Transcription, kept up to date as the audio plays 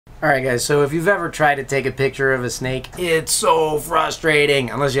Alright guys, so if you've ever tried to take a picture of a snake, it's so frustrating.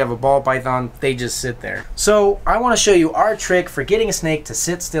 Unless you have a ball python, they just sit there. So I want to show you our trick for getting a snake to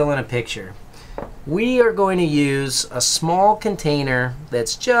sit still in a picture. We are going to use a small container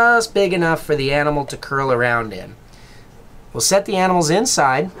that's just big enough for the animal to curl around in. We'll set the animals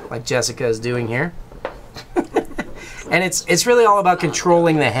inside, like Jessica is doing here. And it's really all about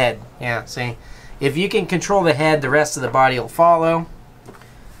controlling the head. Yeah, see? If you can control the head, the rest of the body will follow.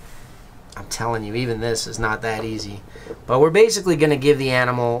 I'm telling you, even this is not that easy. But we're basically going to give the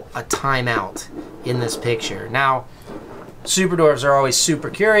animal a timeout in this picture. Now, super dwarfs are always super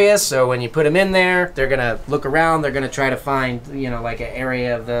curious, so when you put them in there, they're going to look around, they're going to try to find, you know, like an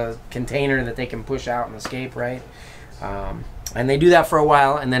area of the container that they can push out and escape, right? And they do that for a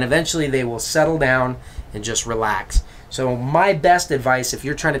while, and then eventually they will settle down and just relax. So my best advice, if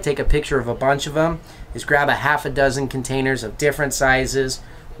you're trying to take a picture of a bunch of them, is grab a half a dozen containers of different sizes.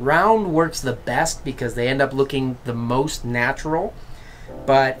 Round works the best because they end up looking the most natural.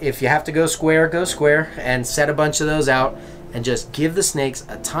 But if you have to go square, and set a bunch of those out and just give the snakes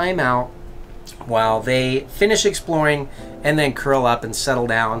a timeout while they finish exploring and then curl up and settle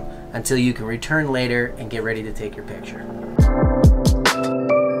down until you can return later and get ready to take your picture.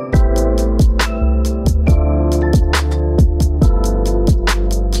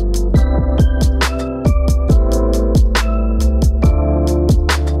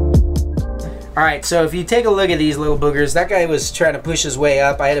 Alright, so if you take a look at these little boogers, that guy was trying to push his way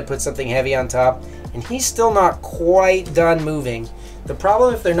up. I had to put something heavy on top, and he's still not quite done moving. The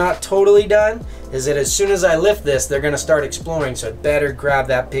problem if they're not totally done is that as soon as I lift this, they're going to start exploring, so I'd better grab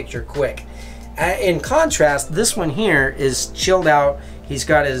that picture quick. In contrast, this one here is chilled out. He's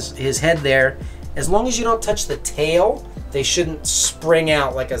got his head there. As long as you don't touch the tail, they shouldn't spring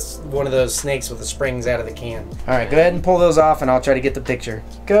out like one of those snakes with the springs out of the can. All right, go ahead and pull those off and I'll try to get the picture.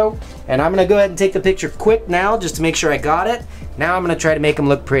 Go. And I'm gonna go ahead and take the picture quick now just to make sure I got it. Now I'm gonna try to make them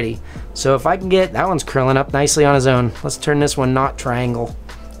look pretty. So if I can get, that one's curling up nicely on his own. Let's turn this one not triangle.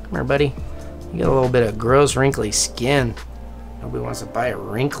 Come here, buddy. You got a little bit of gross wrinkly skin. Nobody wants to buy a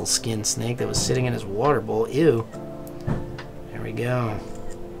wrinkle skin snake that was sitting in his water bowl. Ew. There we go.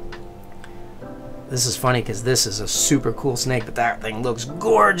 This is funny because this is a super cool snake, but that thing looks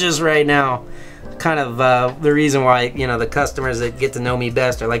gorgeous right now. Kind of the reason why, you know, the customers that get to know me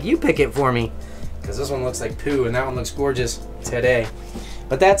best are like, you pick it for me. Because this one looks like poo and that one looks gorgeous today.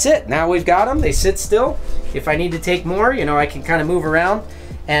 But that's it. Now we've got them. They sit still. If I need to take more, you know, I can kind of move around.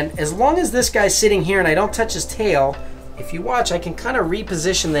 And as long as this guy's sitting here and I don't touch his tail, if you watch, I can kind of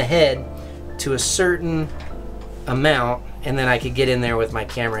reposition the head to a certain amount, and then I could get in there with my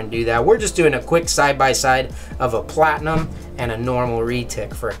camera and do that. We're just doing a quick side-by-side of a platinum and a normal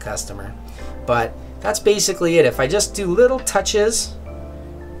retic for a customer. But that's basically it. If I just do little touches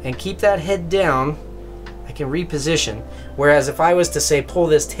and keep that head down, I can reposition. Whereas if I was to say pull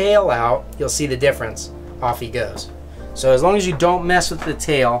this tail out, you'll see the difference. Off he goes. So as long as you don't mess with the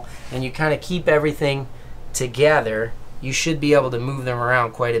tail and you kind of keep everything together, you should be able to move them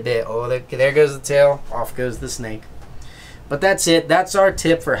around quite a bit. Oh, there goes the tail, off goes the snake. But that's it. That's our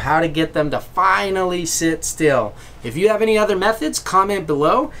tip for how to get them to finally sit still. If you have any other methods, comment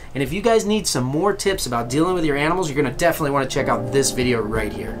below. And if you guys need some more tips about dealing with your animals, you're going to definitely want to check out this video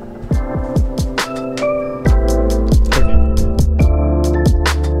right here.